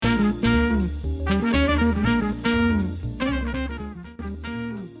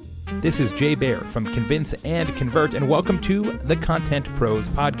This is Jay Baer from Convince and Convert, and welcome to the Content Pros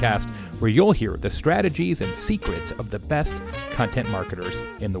Podcast, where you'll hear the strategies and secrets of the best content marketers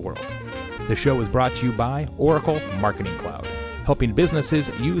in the world. The show is brought to you by Oracle Marketing Cloud, helping businesses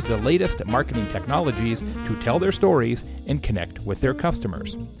use the latest marketing technologies to tell their stories and connect with their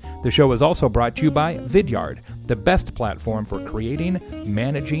customers. The show is also brought to you by Vidyard, the best platform for creating,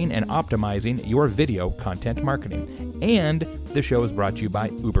 managing, and optimizing your video content marketing. And the show is brought to you by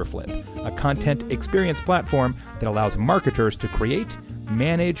Uberflip, a content experience platform that allows marketers to create,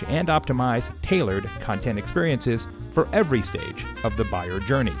 manage, and optimize tailored content experiences for every stage of the buyer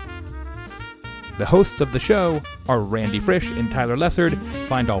journey. The hosts of the show are Randy Frisch and Tyler Lessard.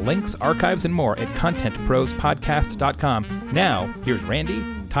 Find all links, archives, and more at contentprospodcast.com. Now, here's Randy,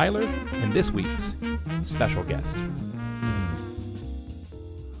 Tyler, and this week's special guest.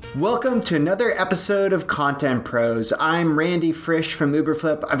 Welcome to another episode of Content Pros. I'm Randy Frisch from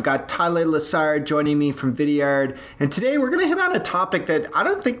Uberflip. I've got Tyler Lessard joining me from Vidyard. And today we're going to hit on a topic that I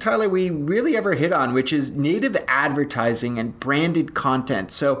don't think, Tyler, we really ever hit on, which is native advertising and branded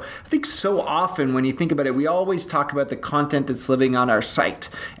content. So I think so often when you think about it, we always talk about the content that's living on our site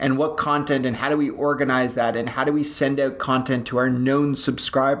and what content and how do we organize that and how do we send out content to our known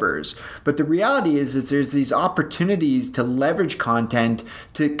subscribers. But the reality is there's these opportunities to leverage content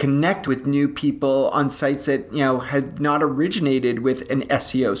to connect with new people on sites that, have not originated with an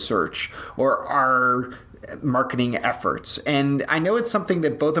SEO search or our marketing efforts. And I know it's something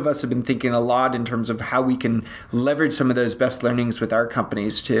that both of us have been thinking a lot in terms of how we can leverage some of those best learnings with our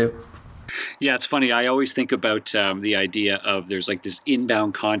companies too. Yeah, it's funny. I always think about the idea of there's like this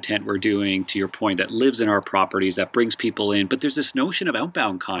inbound content we're doing, to your point, that lives in our properties, that brings people in. But there's this notion of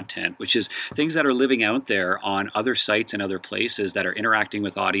outbound content, which is things that are living out there on other sites and other places that are interacting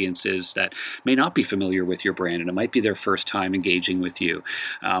with audiences that may not be familiar with your brand. And it might be their first time engaging with you,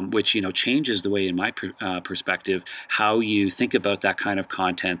 which, changes the way, in my perspective, how you think about that kind of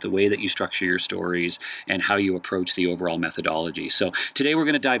content, the way that you structure your stories, and how you approach the overall methodology. So today we're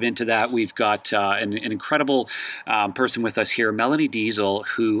going to dive into that. We've got an incredible person with us here, Melanie Deziel,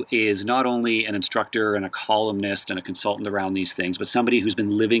 who is not only an instructor and a columnist and a consultant around these things, but somebody who's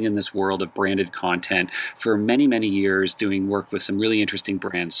been living in this world of branded content for many, many years, doing work with some really interesting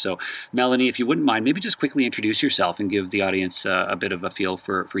brands. So, Melanie, if you wouldn't mind, maybe just quickly introduce yourself and give the audience a bit of a feel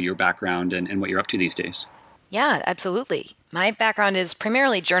for your background and what you're up to these days. Yeah, absolutely. My background is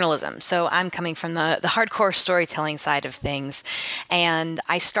primarily journalism, so I'm coming from the hardcore storytelling side of things. And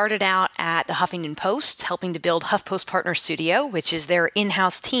I started out at the Huffington Post, helping to build HuffPost Partner Studio, which is their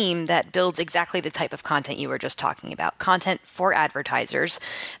in-house team that builds exactly the type of content you were just talking about, content for advertisers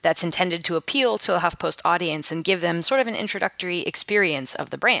that's intended to appeal to a HuffPost audience and give them sort of an introductory experience of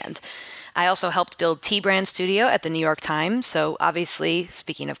the brand. I also helped build T-Brand Studio at the New York Times. So obviously,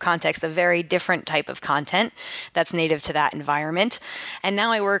 speaking of context, a very different type of content that's native to that environment. And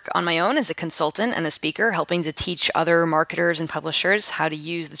now I work on my own as a consultant and a speaker, helping to teach other marketers and publishers how to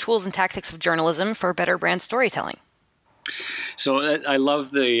use the tools and tactics of journalism for better brand storytelling. So I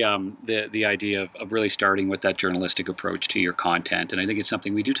love the idea of really starting with that journalistic approach to your content. And I think it's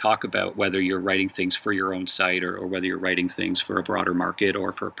something we do talk about, whether you're writing things for your own site or whether you're writing things for a broader market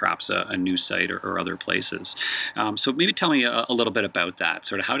or for perhaps a news site or other places. So maybe tell me a little bit about that.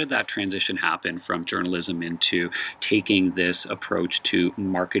 Sort of how did that transition happen from journalism into taking this approach to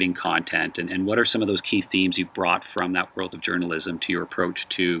marketing content? And what are some of those key themes you've brought from that world of journalism to your approach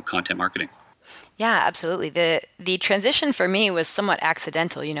to content marketing? Yeah, absolutely. The transition for me was somewhat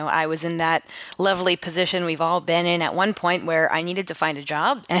accidental. I was in that lovely position we've all been in at one point where I needed to find a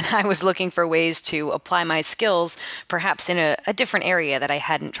job, and I was looking for ways to apply my skills, perhaps in a different area that I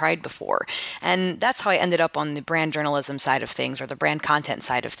hadn't tried before. And that's how I ended up on the brand journalism side of things, or the brand content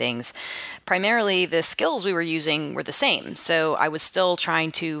side of things. Primarily, the skills we were using were the same. So I was still trying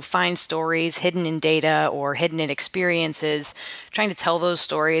to find stories hidden in data or hidden in experiences, trying to tell those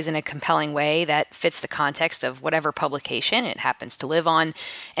stories in a compelling way that fits the context of whatever publication it happens to live on,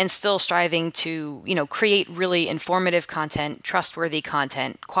 and still striving to, create really informative content, trustworthy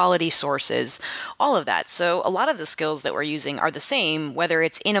content, quality sources, all of that. So a lot of the skills that we're using are the same, whether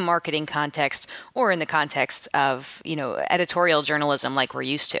it's in a marketing context or in the context of, editorial journalism like we're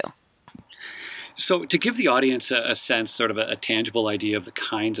used to. So to give the audience a sense, sort of a tangible idea of the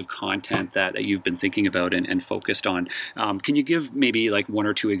kinds of content that you've been thinking about and focused on, can you give maybe like one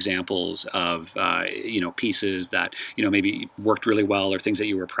or two examples of, pieces that, maybe worked really well or things that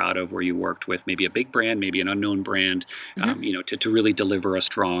you were proud of where you worked with maybe a big brand, maybe an unknown brand, to really deliver a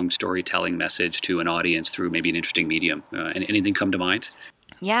strong storytelling message to an audience through maybe an interesting medium? And anything come to mind?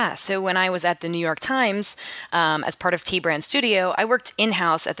 Yeah, so when I was at the New York Times, as part of T Brand Studio, I worked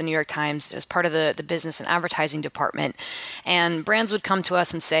in-house at the New York Times as part of the business and advertising department. And brands would come to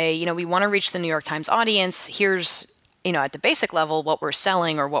us and say, we want to reach the New York Times audience. Here's at the basic level, what we're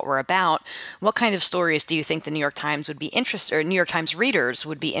selling or what we're about. What kind of stories do you think the New York Times would be interested, or New York Times readers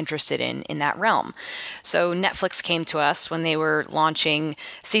would be interested in that realm? So Netflix came to us when they were launching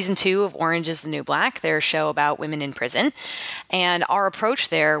season 2 of Orange is the New Black, their show about women in prison. And our approach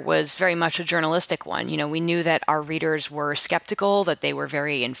there was very much a journalistic one. We knew that our readers were skeptical, that they were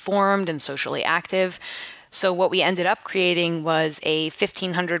very informed and socially active. So what we ended up creating was a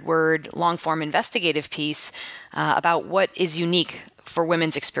 1,500-word long-form investigative piece about what is unique for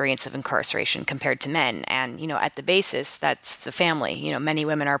women's experience of incarceration compared to men. And, at the basis, that's the family. Many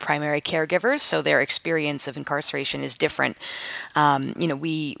women are primary caregivers, so their experience of incarceration is different.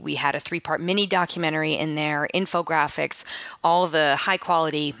 We had a 3-part mini documentary in there, infographics, all the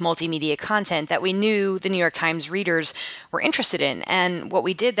high-quality multimedia content that we knew the New York Times readers were interested in. And what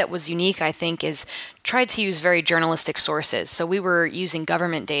we did that was unique, I think, is tried to use very journalistic sources. So we were using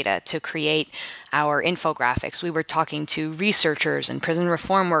government data to create our infographics. We were talking to researchers and prison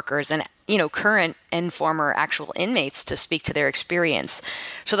reform workers and current and former actual inmates to speak to their experience.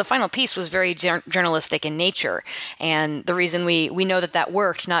 So the final piece was very journalistic in nature. And the reason we know that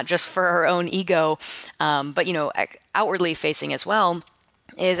worked, not just for our own ego, but outwardly facing as well,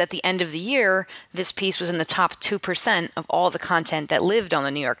 is at the end of the year, this piece was in the top 2% of all the content that lived on the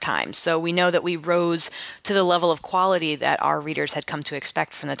New York Times. So we know that we rose to the level of quality that our readers had come to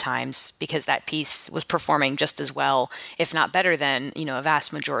expect from the Times, because that piece was performing just as well, if not better than, a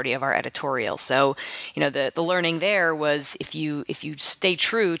vast majority of our editorial. So, the learning there was if you stay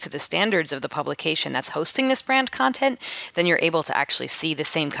true to the standards of the publication that's hosting this brand content, then you're able to actually see the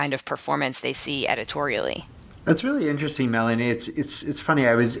same kind of performance they see editorially. That's really interesting, Melanie. It's funny.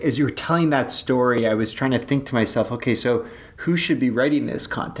 As you were telling that story, I was trying to think to myself, okay, so who should be writing this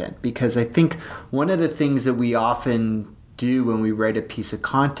content? Because I think one of the things that we often do when we write a piece of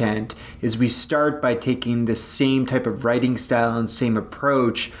content is we start by taking the same type of writing style and same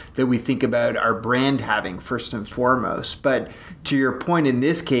approach that we think about our brand having first and foremost. But to your point, in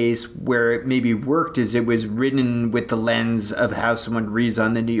this case, where it maybe worked is it was written with the lens of how someone reads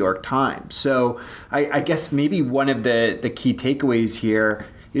on the New York Times. So I guess maybe one of the key takeaways here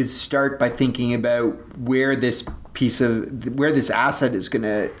is start by thinking about where this asset is going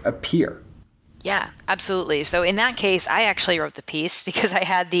to appear. Yeah, absolutely. So in that case, I actually wrote the piece because I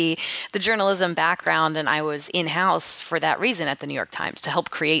had the journalism background and I was in-house for that reason at the New York Times to help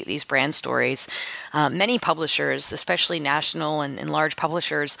create these brand stories. Many publishers, especially national and large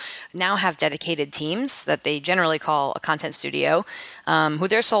publishers, now have dedicated teams that they generally call a content studio, who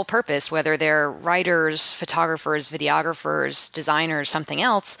their sole purpose, whether they're writers, photographers, videographers, designers, something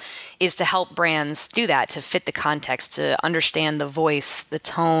else, is to help brands do that, to fit the context, to understand the voice, the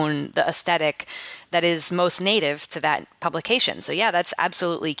tone, the aesthetic that is most native to that publication. So yeah, that's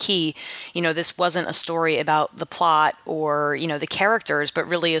absolutely key. This wasn't a story about the plot or, the characters, but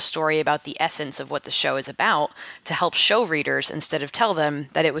really a story about the essence of what the show is about, to help show readers instead of tell them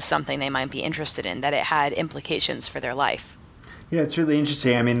that it was something they might be interested in, that it had implications for their life. Yeah, it's really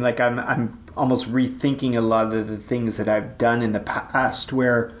interesting. I mean, I'm almost rethinking a lot of the things that I've done in the past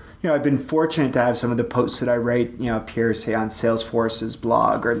where, I've been fortunate to have some of the posts that I write, appear, say, on Salesforce's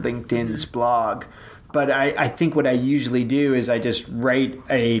blog or LinkedIn's blog. But I think what I usually do is I just write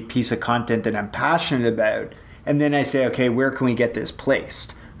a piece of content that I'm passionate about, and then I say, okay, where can we get this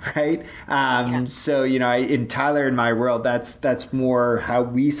placed? Right. Yeah. So, in Tyler and my world, that's more how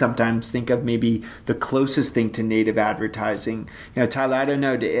we sometimes think of maybe the closest thing to native advertising. Tyler, I don't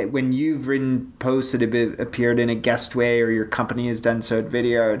know, when you've written posts that have appeared in a guest way or your company has done so at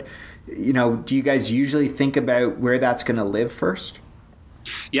Videoed, do you guys usually think about where that's going to live first?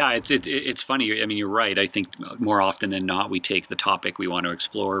 Yeah, it's funny. I mean, you're right. I think more often than not, we take the topic we want to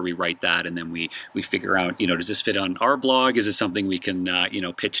explore, we write that, and then we figure out, does this fit on our blog? Is it something we can,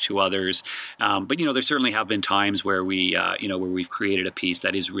 pitch to others? But there certainly have been times where we, where we've created a piece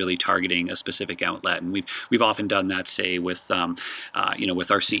that is really targeting a specific outlet, and we've often done that, say, with,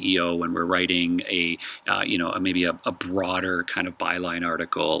 with our CEO when we're writing maybe a broader kind of byline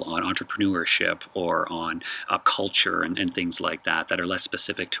article on entrepreneurship or on culture and things like that are less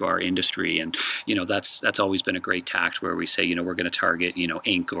specific to our industry. And, that's always been a great tact where we say, we're going to target,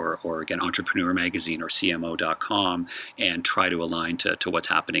 Inc. or again, Entrepreneur Magazine or CMO.com and try to align to what's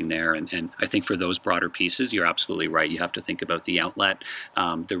happening there. And I think for those broader pieces, you're absolutely right. You have to think about the outlet,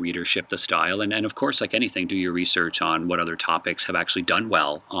 the readership, the style, and of course, like anything, do your research on what other topics have actually done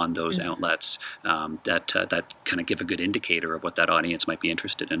well on those outlets that kind of give a good indicator of what that audience might be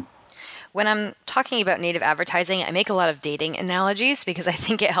interested in. When I'm talking about native advertising, I make a lot of dating analogies because I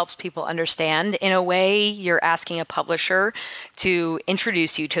think it helps people understand. In a way, you're asking a publisher to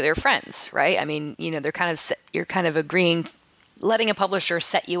introduce you to their friends, right? I mean, you're kind of agreeing, letting a publisher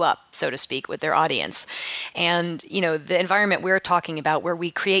set you up, so to speak, with their audience. And, the environment we're talking about where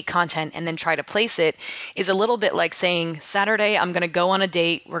we create content and then try to place it is a little bit like saying, Saturday, I'm going to go on a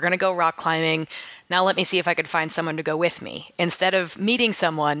date. We're going to go rock climbing. Now let me see if I could find someone to go with me. Instead of meeting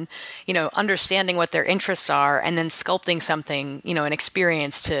someone, understanding what their interests are and then sculpting something, an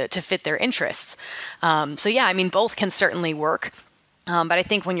experience to fit their interests. Both can certainly work. But I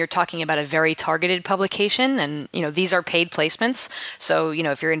think when you're talking about a very targeted publication and, these are paid placements. So,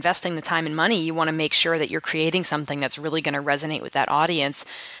 if you're investing the time and money, you want to make sure that you're creating something that's really going to resonate with that audience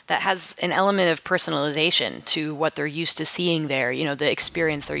that has an element of personalization to what they're used to seeing there, the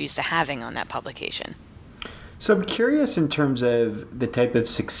experience they're used to having on that publication. So I'm curious in terms of the type of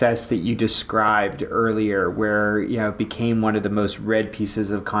success that you described earlier, where, it became one of the most read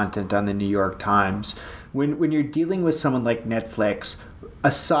pieces of content on the New York Times. When you're dealing with someone like Netflix,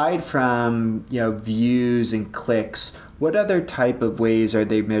 aside from, views and clicks, what other type of ways are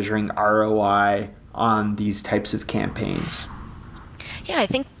they measuring ROI on these types of campaigns? Yeah, I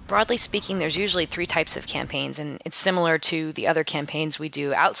think broadly speaking, there's usually 3 types of campaigns, and it's similar to the other campaigns we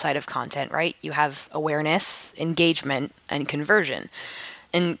do outside of content, right? You have awareness, engagement, and conversion.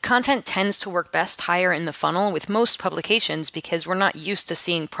 And content tends to work best higher in the funnel with most publications because we're not used to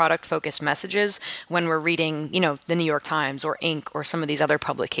seeing product-focused messages when we're reading, the New York Times or Inc. or some of these other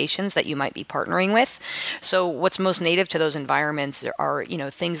publications that you might be partnering with. So what's most native to those environments are,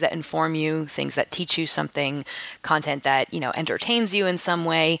 things that inform you, things that teach you something, content that, entertains you in some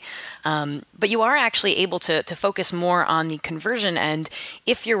way. But you are actually able to focus more on the conversion end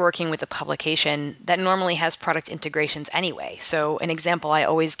if you're working with a publication that normally has product integrations anyway. So an example I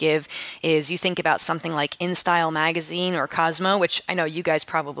always give is you think about something like InStyle Magazine or Cosmo, which I know you guys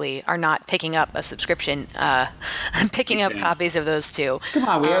probably are not picking up a subscription, picking up copies of those two. Come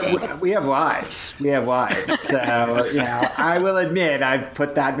on, we have lives. We have lives. So, I will admit I've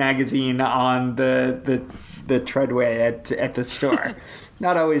put that magazine on the treadway at the store.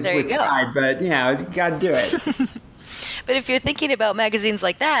 Not always with pride, but, you got to do it. But if you're thinking about magazines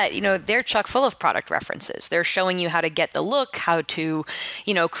like that, they're chock full of product references. They're showing you how to get the look, how to,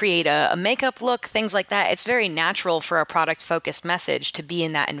 create a makeup look, things like that. It's very natural for a product-focused message to be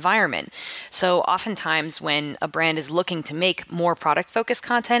in that environment. So oftentimes when a brand is looking to make more product-focused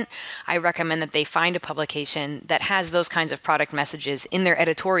content, I recommend that they find a publication that has those kinds of product messages in their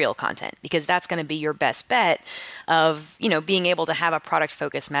editorial content, because that's going to be your best bet of, being able to have a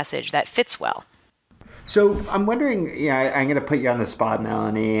product-focused message that fits well. So I'm wondering, I'm going to put you on the spot,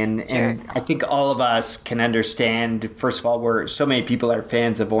 Melanie, and I think all of us can understand, first of all, so many people are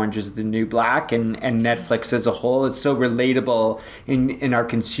fans of Orange is the New Black and Netflix as a whole. It's so relatable in our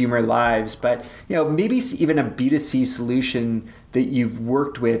consumer lives. But, maybe even a B2C solution that you've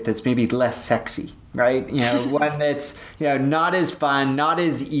worked with that's maybe less sexy. Right? One that's, not as fun, not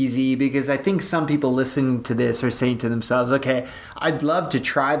as easy, because I think some people listening to this are saying to themselves, okay, I'd love to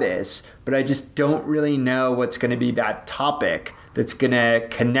try this, but I just don't really know what's going to be that topic that's going to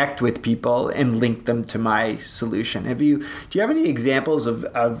connect with people and link them to my solution. Do you have any examples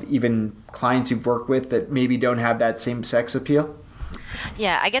of even clients you've worked with that maybe don't have that same sex appeal?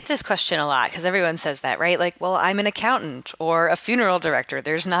 Yeah, I get this question a lot because everyone says that, right? Like, well, I'm an accountant or a funeral director.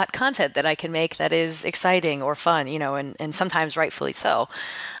 There's not content that I can make that is exciting or fun, and sometimes rightfully so.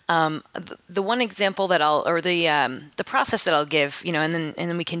 The one example that the process that I'll give, and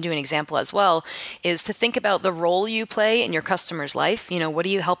then we can do an example as well, is to think about the role you play in your customer's life. What do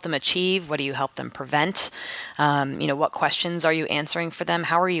you help them achieve? What do you help them prevent? What questions are you answering for them?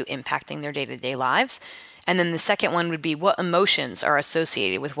 How are you impacting their day-to-day lives? And then the second one would be what emotions are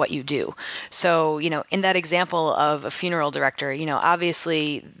associated with what you do. So, in that example of a funeral director,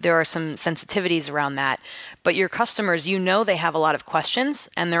 obviously there are some sensitivities around that, but your customers, they have a lot of questions,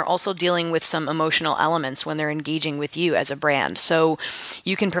 and they're also dealing with some emotional elements when they're engaging with you as a brand. So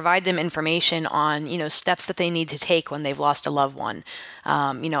you can provide them information on, steps that they need to take when they've lost a loved one,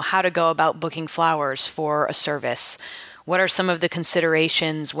 how to go about booking flowers for a service, What are some of the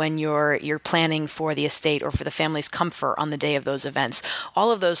considerations when you're planning for the estate or for the family's comfort on the day of those events?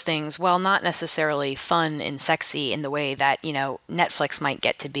 All of those things, while not necessarily fun and sexy in the way that, Netflix might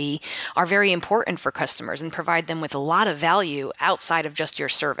get to be, are very important for customers and provide them with a lot of value outside of just your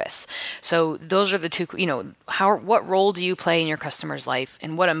service. So those are the two, what role do you play in your customer's life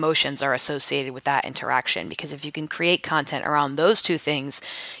and what emotions are associated with that interaction? Because if you can create content around those two things,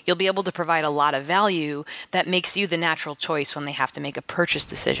 you'll be able to provide a lot of value that makes you the natural choice when they have to make a purchase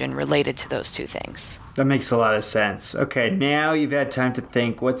decision related to those two things. That makes a lot of sense. Okay, now you've had time to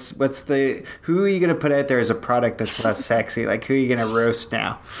think. Who are you going to put out there as a product that's less sexy? Like, who are you going to roast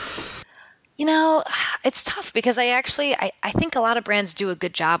now? It's tough because I think a lot of brands do a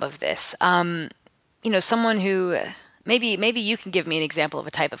good job of this. Someone who maybe you can give me an example of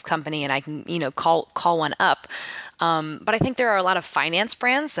a type of company and I can, call one up. But I think there are a lot of finance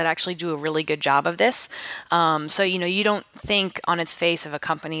brands that actually do a really good job of this. So, you don't think on its face of a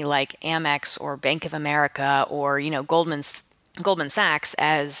company like Amex or Bank of America or, Goldman Sachs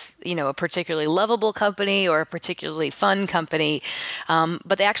as, a particularly lovable company or a particularly fun company.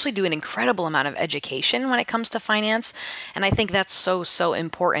 But they actually do an incredible amount of education when it comes to finance. And I think that's so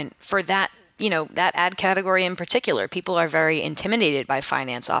important for that. That ad category in particular. People are very intimidated by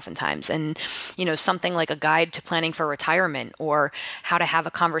finance oftentimes. And, something like a guide to planning for retirement or how to have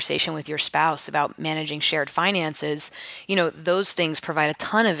a conversation with your spouse about managing shared finances, those things provide a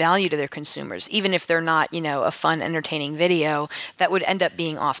ton of value to their consumers. Even if they're not, a fun, entertaining video that would end up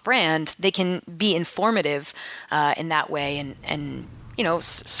being off-brand, they can be informative in that way and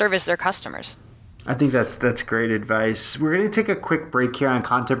service their customers. I think that's great advice. We're going to take a quick break here on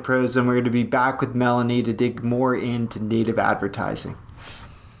Content Pros, and we're going to be back with Melanie to dig more into native advertising.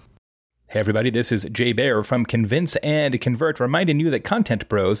 Hey everybody, this is Jay Baer from Convince and Convert, reminding you that Content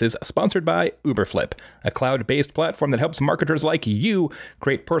Pros is sponsored by Uberflip, a cloud-based platform that helps marketers like you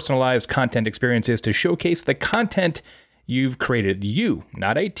create personalized content experiences to showcase the content you've created. You,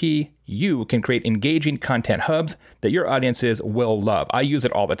 not IT, you can create engaging content hubs that your audiences will love. I use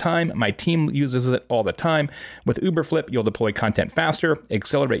it all the time. My team uses it all the time. With Uberflip, you'll deploy content faster,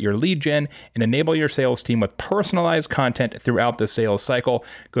 accelerate your lead gen, and enable your sales team with personalized content throughout the sales cycle.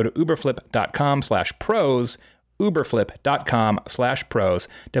 Go to uberflip.com/pros, uberflip.com/pros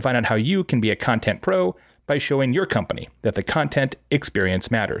to find out how you can be a content pro by showing your company that the content experience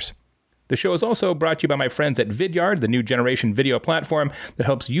matters. The show is also brought to you by my friends at Vidyard, the new generation video platform that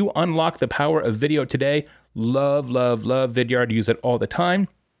helps you unlock the power of video today. Love Vidyard. Use it all the time.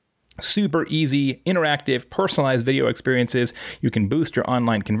 Super easy, interactive, personalized video experiences. You can boost your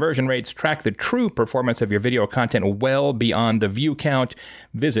online conversion rates, track the true performance of your video content well beyond the view count.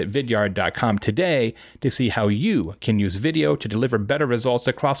 Visit vidyard.com today to see how you can use video to deliver better results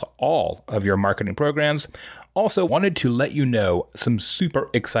across all of your marketing programs. Also wanted to let you know some super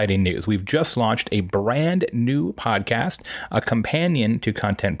exciting news. We've just launched a brand new podcast, a companion to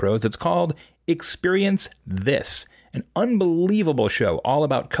Content Pros. It's called Experience This. An unbelievable show all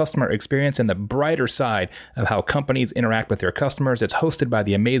about customer experience and the brighter side of how companies interact with their customers. It's hosted by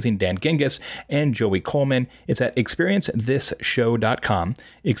the amazing Dan Genghis and Joey Coleman. It's at experiencethisshow.com,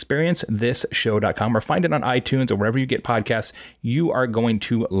 experiencethisshow.com, or find it on iTunes or wherever you get podcasts. You are going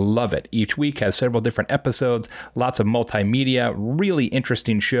to love it. Each week has several different episodes, lots of multimedia, really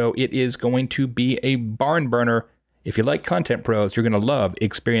interesting show. It is going to be a barn burner. If you like Content Pros, you're going to love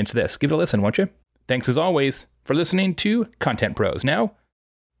Experience This. Give it a listen, won't you? Thanks as always for listening to Content Pros. Now,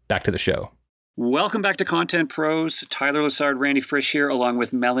 back to the show. Welcome back to Content Pros. Tyler Lessard, Randy Frisch here, along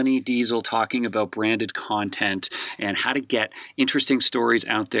with Melanie Deziel, talking about branded content and how to get interesting stories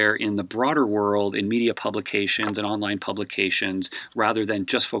out there in the broader world, in media publications and online publications, rather than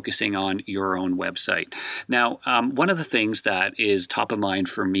just focusing on your own website. Now, one of the things that is top of mind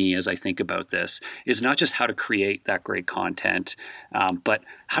for me as I think about this is not just how to create that great content, but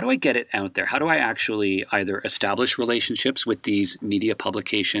how do I get it out there? How do I actually either establish relationships with these media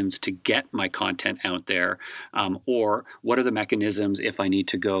publications to get my content out there, or what are the mechanisms if I need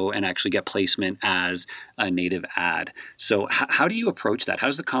to go and actually get placement as a native ad? So how do you approach that? How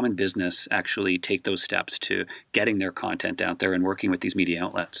does the common business actually take those steps to getting their content out there and working with these media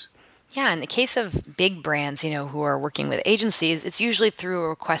outlets? Yeah, in the case of big brands, who are working with agencies, it's usually through a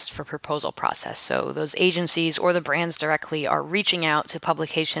request for proposal process. So those agencies or the brands directly are reaching out to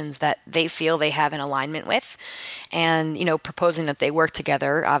publications that they feel they have an alignment with and, proposing that they work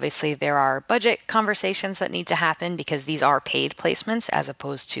together. Obviously, there are budget conversations that need to happen because these are paid placements as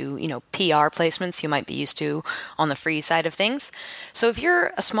opposed to, PR placements you might be used to on the free side of things. So if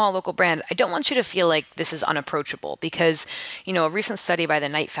you're a small local brand, I don't want you to feel like this is unapproachable because, a recent study by the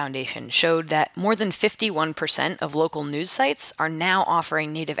Knight Foundation publication showed that more than 51% of local news sites are now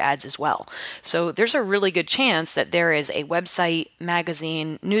offering native ads as well. So there's a really good chance that there is a website,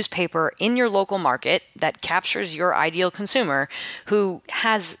 magazine, newspaper in your local market that captures your ideal consumer who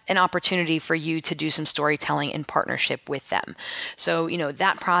has an opportunity for you to do some storytelling in partnership with them. So,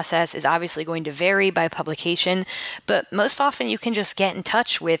 that process is obviously going to vary by publication, but most often you can just get in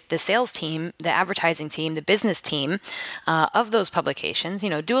touch with the sales team, the advertising team, the business team of those publications.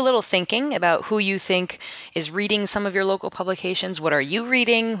 Do a little thinking about who you think is reading some of your local publications. What are you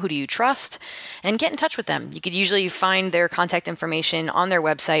reading? Who do you trust? And get in touch with them. You could usually find their contact information on their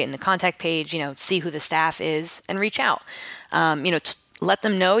website in the contact page, see who the staff is and reach out. Let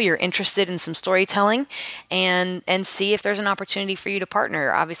them know you're interested in some storytelling and see if there's an opportunity for you to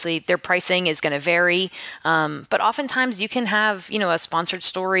partner. Obviously, their pricing is going to vary, but oftentimes you can have, a sponsored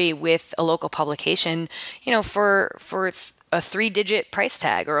story with a local publication, for a 3-digit price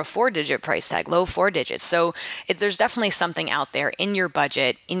tag or a 4-digit price tag, low 4 digits. So there's definitely something out there in your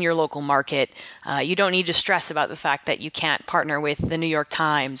budget, in your local market. You don't need to stress about the fact that you can't partner with the New York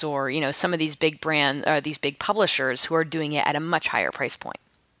Times or, some of these big these big publishers who are doing it at a much higher price point.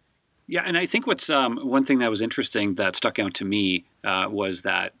 Yeah, and I think what's one thing that was interesting that stuck out to me was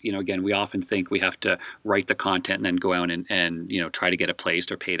that, again, we often think we have to write the content and then go out and try to get it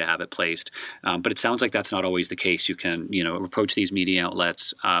placed or pay to have it placed. But it sounds like that's not always the case. You can, approach these media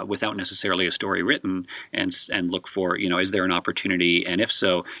outlets without necessarily a story written and look for, is there an opportunity? And if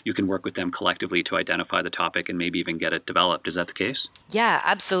so, you can work with them collectively to identify the topic and maybe even get it developed. Is that the case? Yeah,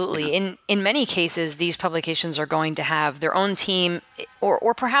 absolutely. Yeah. In many cases, these publications are going to have their own team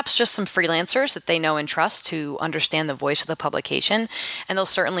or perhaps just some freelancers that they know and trust to understand the voice of the publication. And they'll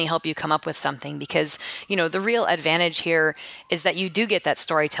certainly help you come up with something because, the real advantage here is that you do get that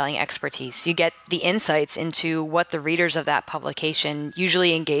storytelling expertise. You get the insights into what the readers of that publication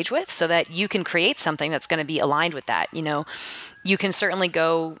usually engage with so that you can create something that's going to be aligned with that. You can certainly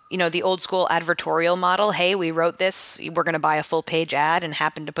go, the old school advertorial model. Hey, we wrote this, we're going to buy a full page ad and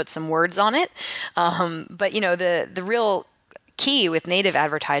happen to put some words on it. But, the real key with native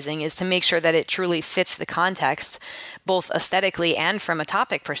advertising is to make sure that it truly fits the context, both aesthetically and from a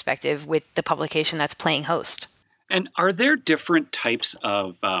topic perspective with the publication that's playing host. And are there different types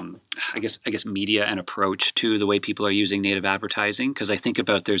of, I guess, media and approach to the way people are using native advertising? Because I think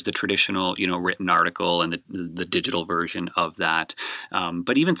about there's the traditional, written article and the digital version of that.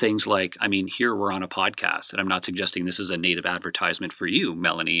 But even things like, here we're on a podcast, and I'm not suggesting this is a native advertisement for you,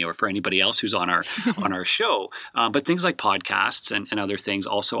 Melanie, or for anybody else who's on our on our show. But things like podcasts and other things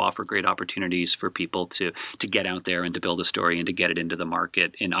also offer great opportunities for people to get out there and to build a story and to get it into the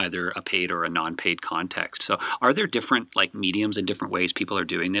market in either a paid or a non-paid context. So are there different mediums and different ways people are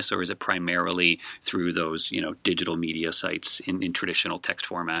doing this, or is it primarily through those digital media sites in traditional text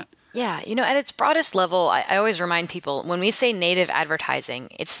format? Yeah, at its broadest level, I always remind people when we say native advertising,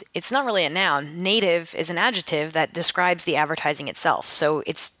 it's not really a noun. Native is an adjective that describes the advertising itself. So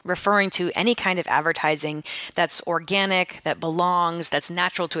it's referring to any kind of advertising that's organic, that belongs, that's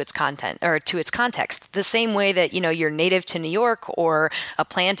natural to its content or to its context. The same way that, you're native to New York or a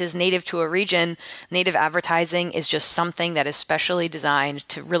plant is native to a region, native advertising is just something that is specially designed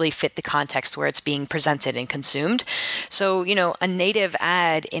to really fit the context where it's being presented and consumed. So, a native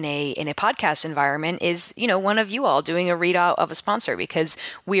ad in a podcast environment is, one of you all doing a readout of a sponsor because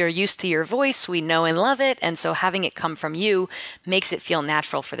we are used to your voice, we know and love it, and so having it come from you makes it feel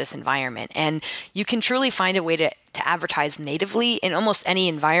natural for this environment. And you can truly find a way to advertise natively in almost any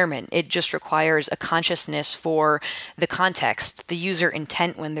environment. It just requires a consciousness for the context, the user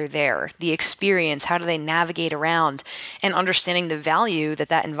intent when they're there, the experience, how do they navigate around, and understanding the value that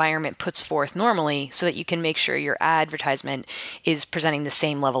that environment puts forth normally so that you can make sure your advertisement is presenting the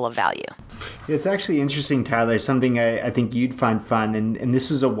same level of value. It's actually interesting, Tyler, something I think you'd find fun, and this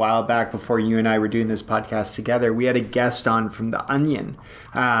was a while back before you and I were doing this podcast together. We had a guest on from The Onion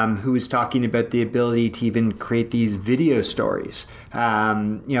who was talking about the ability to even create these video stories,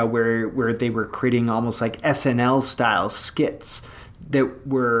 where they were creating almost like SNL style skits that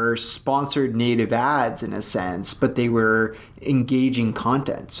were sponsored native ads in a sense, but they were engaging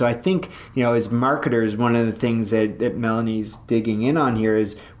content. So I think, as marketers, one of the things that Melanie's digging in on here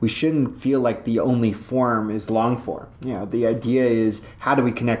is we shouldn't feel like the only form is long form. The idea is how do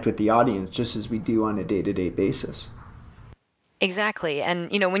we connect with the audience just as we do on a day-to-day basis. Exactly. And,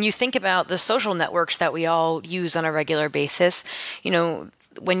 when you think about the social networks that we all use on a regular basis,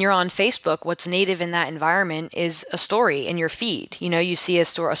 when you're on Facebook, what's native in that environment is a story in your feed. You see a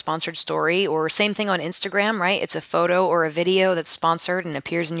sponsored story, or same thing on Instagram, right? It's a photo or a video that's sponsored and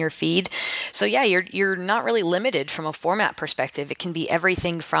appears in your feed. So yeah, you're not really limited from a format perspective. It can be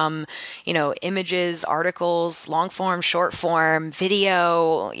everything from, images, articles, long form, short form,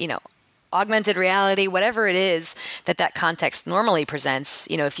 video, augmented reality, whatever it is that context normally presents.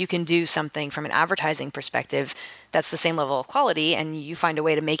 If you can do something from an advertising perspective that's the same level of quality, and you find a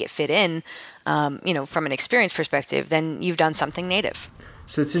way to make it fit in, from an experience perspective, then you've done something native.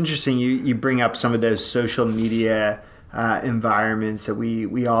 So it's interesting you bring up some of those social media environments that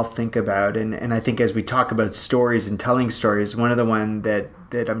we all think about, and I think as we talk about stories and telling stories, one of the one that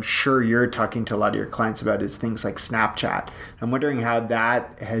I'm sure you're talking to a lot of your clients about is things like Snapchat. I'm wondering how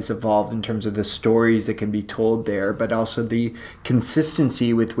that has evolved in terms of the stories that can be told there, but also the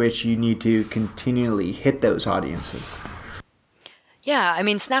consistency with which you need to continually hit those audiences. Yeah, I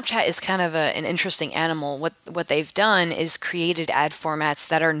mean, Snapchat is kind of an interesting animal. What they've done is created ad formats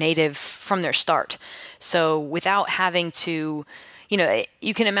that are native from their start. So without having to,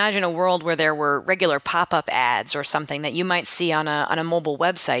 you can imagine a world where there were regular pop-up ads or something that you might see on a mobile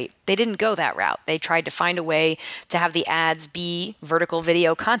website. They didn't go that route. They tried to find a way to have the ads be vertical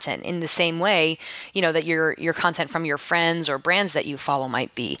video content in the same way, that your content from your friends or brands that you follow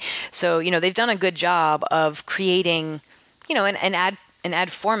might be. So, they've done a good job of creating an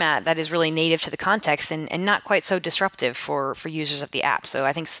ad format that is really native to the context and not quite so disruptive for users of the app. So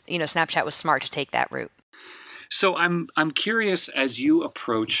I think, Snapchat was smart to take that route. So I'm curious, as you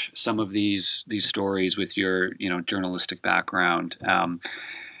approach some of these stories with your journalistic background,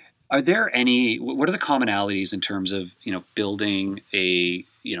 are there what are the commonalities in terms of building a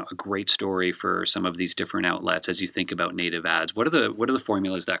great story for some of these different outlets as you think about native ads? What are the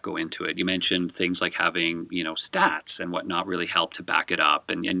formulas that go into it? You mentioned things like having stats and whatnot really help to back it up,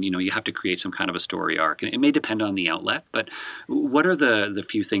 and you have to create some kind of a story arc, and it may depend on the outlet, but what are the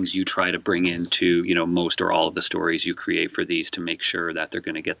few things you try to bring into most or all of the stories you create for these to make sure that they're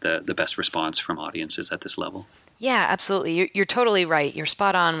going to get the best response from audiences at this level? Yeah, absolutely. You're totally right. You're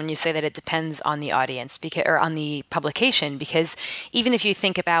spot on when you say that it depends on the audience or on the publication, because even if you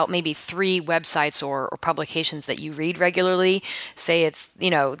think about maybe 3 websites or publications that you read regularly, say it's,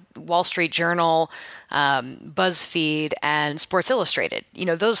 Wall Street Journal, BuzzFeed, and Sports Illustrated.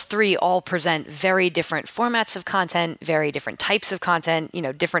 Those 3 all present very different formats of content, very different types of content,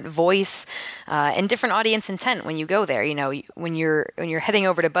 different voice, and different audience intent when you go there. When you're heading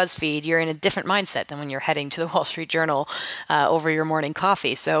over to BuzzFeed, you're in a different mindset than when you're heading to the Wall Street Journal over your morning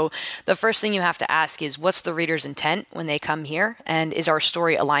coffee. So the first thing you have to ask is, what's the reader's intent when they come here? And is our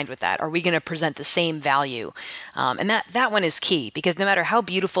story aligned with that? Are we going to present the same value? And that one is key, because no matter how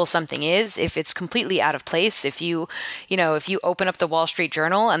beautiful something is, if it's completely out of place, if you open up the Wall Street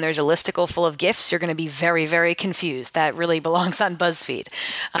Journal and there's a listicle full of GIFs, you're going to be very, very confused. That really belongs on BuzzFeed.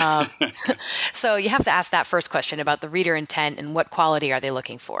 So you have to ask that first question about the reader intent and what quality are they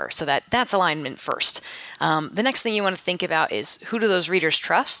looking for. So that's alignment first. The next thing you want to think about is, who do those readers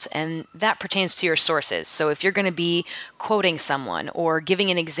trust? And that pertains to your sources. So if you're going to be quoting someone or giving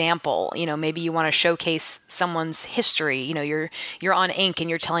an example, maybe you want to showcase someone's history. You're on Inc. and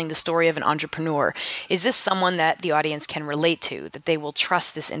you're telling the story of an entrepreneur. Is this someone that the audience can relate to, that they will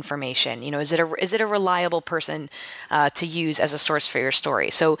trust this information? Is it a reliable person to use as a source for your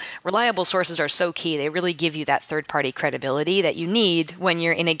story? So reliable sources are so key. They really give you that third-party credibility that you need when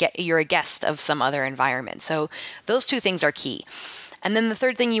you're a guest of some other environment. So those 2 things are key. And then the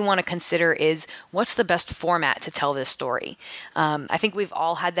third thing you want to consider is, what's the best format to tell this story? I think we've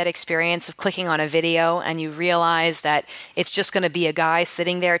all had that experience of clicking on a video and you realize that it's just going to be a guy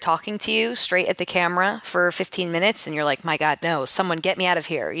sitting there talking to you straight at the camera for 15 minutes. And you're like, my God, no, someone get me out of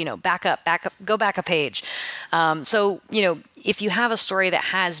here. Back up, go back a page. So if you have a story that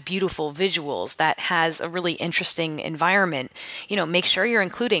has beautiful visuals, that has a really interesting environment, make sure you're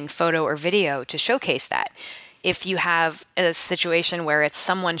including photo or video to showcase that. If you have a situation where it's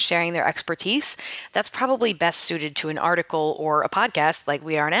someone sharing their expertise, that's probably best suited to an article or a podcast like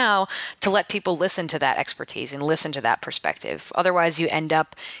we are now, to let people listen to that expertise and listen to that perspective. Otherwise, you end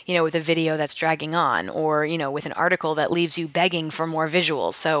up, with a video that's dragging on, or, with an article that leaves you begging for more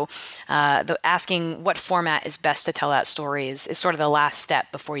visuals. So asking what format is best to tell that story is sort of the last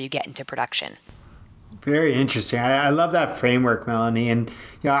step before you get into production. Very interesting. I love that framework, Melanie. And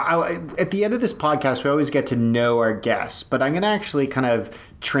at the end of this podcast, we always get to know our guests, but I'm going to actually kind of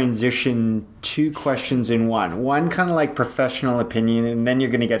transition 2 questions in one. One kind of like professional opinion, and then you're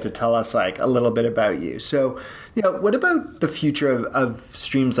going to get to tell us like a little bit about you. So, what about the future of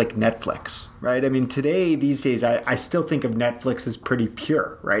streams like Netflix, right? I mean, these days, I still think of Netflix as pretty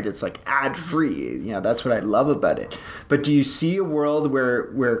pure, right? It's like ad-free. That's what I love about it. But do you see a world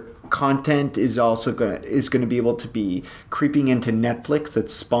where content is also going to be able to be creeping into Netflix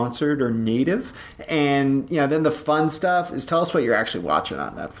that's sponsored or native? And then the fun stuff is, tell us what you're actually watching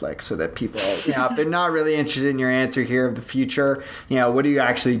on Netflix, so that people, if they're not really interested in your answer here of the future, what are you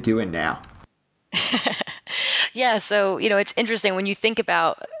actually doing now? Yeah, so it's interesting when I think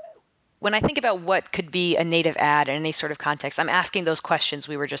about what could be a native ad in any sort of context, I'm asking those questions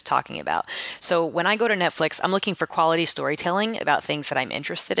we were just talking about. So when I go to Netflix, I'm looking for quality storytelling about things that I'm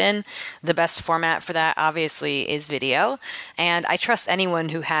interested in. The best format for that, obviously, is video. And I trust anyone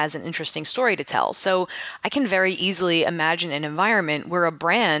who has an interesting story to tell. So I can very easily imagine an environment where a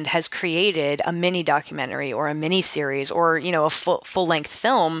brand has created a mini documentary or a mini series or, a full-length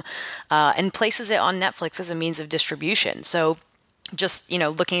film and places it on Netflix as a means of distribution. So just,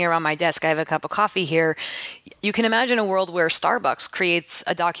 looking around my desk, I have a cup of coffee here. You can imagine a world where Starbucks creates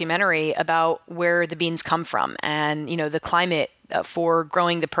a documentary about where the beans come from and, the climate for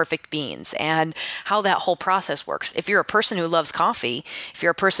growing the perfect beans and how that whole process works. If you're a person who loves coffee, if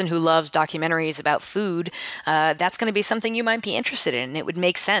you're a person who loves documentaries about food, that's going to be something you might be interested in. It would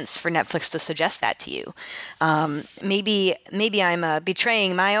make sense for Netflix to suggest that to you. Maybe I'm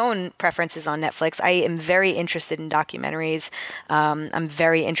betraying my own preferences on Netflix. I am very interested in documentaries. I'm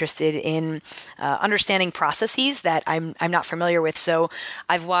very interested in understanding processes that I'm not familiar with. So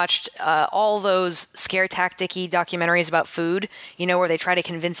I've watched all those scare tactic-y documentaries about food, where they try to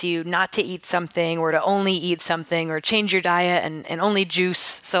convince you not to eat something or to only eat something or change your diet and only juice.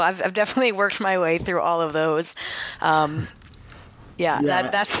 So I've definitely worked my way through all of those. That's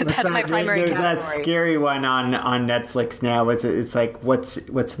my primary There's category. that scary one on Netflix now. It's like what's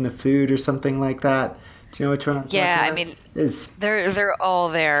in the food or something like that. Do you know which one I'm talking about? I mean, they're all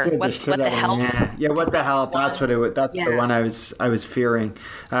there. What the health? What the health? That's what it was. That's the one I was fearing.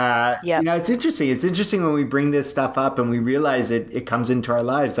 It's interesting. It's interesting when we bring this stuff up and we realize it comes into our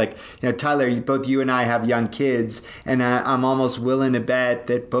lives. Like, Tyler, both you and I have young kids, and I'm almost willing to bet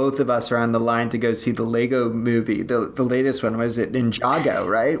that both of us are on the line to go see the Lego movie. The latest one, was it Ninjago,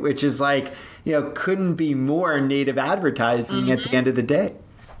 right? Which is like, couldn't be more native advertising at the end of the day.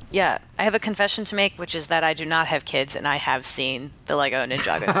 Yeah, I have a confession to make, which is that I do not have kids, and I have seen the Lego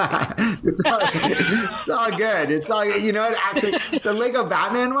Ninjago movie. It's all good. It's all good. Actually, the Lego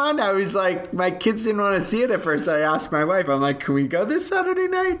Batman one, I was like, my kids didn't want to see it at first. I asked my wife, I'm like, can we go this Saturday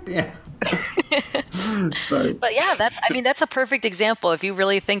night? Yeah. But yeah, that's a perfect example. If you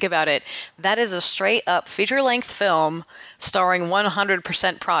really think about it, that is a straight up feature-length film starring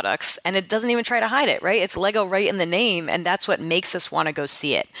 100% products, and it doesn't even try to hide it, right? It's Lego right in the name, and that's what makes us want to go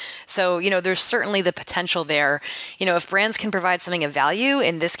see it. So, there's certainly the potential there. If brands can provide something of value,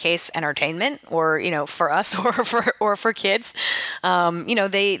 in this case, entertainment, or, for us or for kids,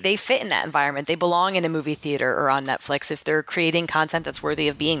 they fit in that environment. They belong in a movie theater or on Netflix if they're creating content that's worthy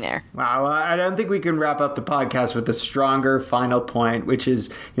of being there. Wow. I don't think we can wrap up the podcast with a stronger final point, which is,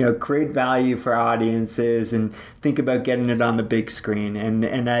 create value for audiences and think about getting it on the big screen.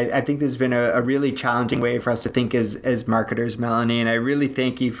 And I think this has been a really challenging way for us to think as marketers, Melanie. And I really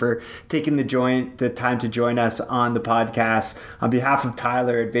thank you for taking the time to join us on the podcast. On behalf of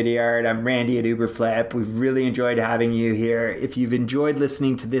Tyler at Vidyard, I'm Randy at Uberflip. We've really enjoyed having you here. If you've enjoyed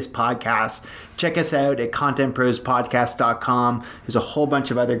listening to this podcast, check us out at contentprospodcast.com. There's a whole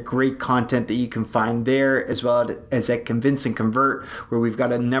bunch of other great content that you can find there, as well as at Convince and Convert, where we've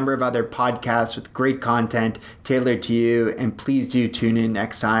got a number of other podcasts with great content tailored to you. And please do tune in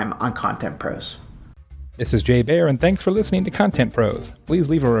next time on Content Pros. This is Jay Baer, and thanks for listening to Content Pros. Please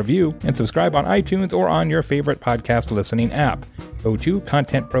leave a review and subscribe on iTunes or on your favorite podcast listening app. Go to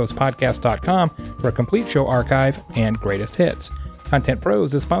contentprospodcast.com for a complete show archive and greatest hits. Content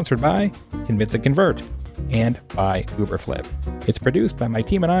Pros is sponsored by Convince and Convert and by Uberflip. It's produced by my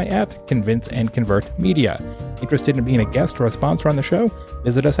team and I at Convince and Convert Media. Interested in being a guest or a sponsor on the show?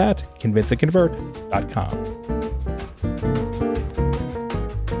 Visit us at convinceandconvert.com.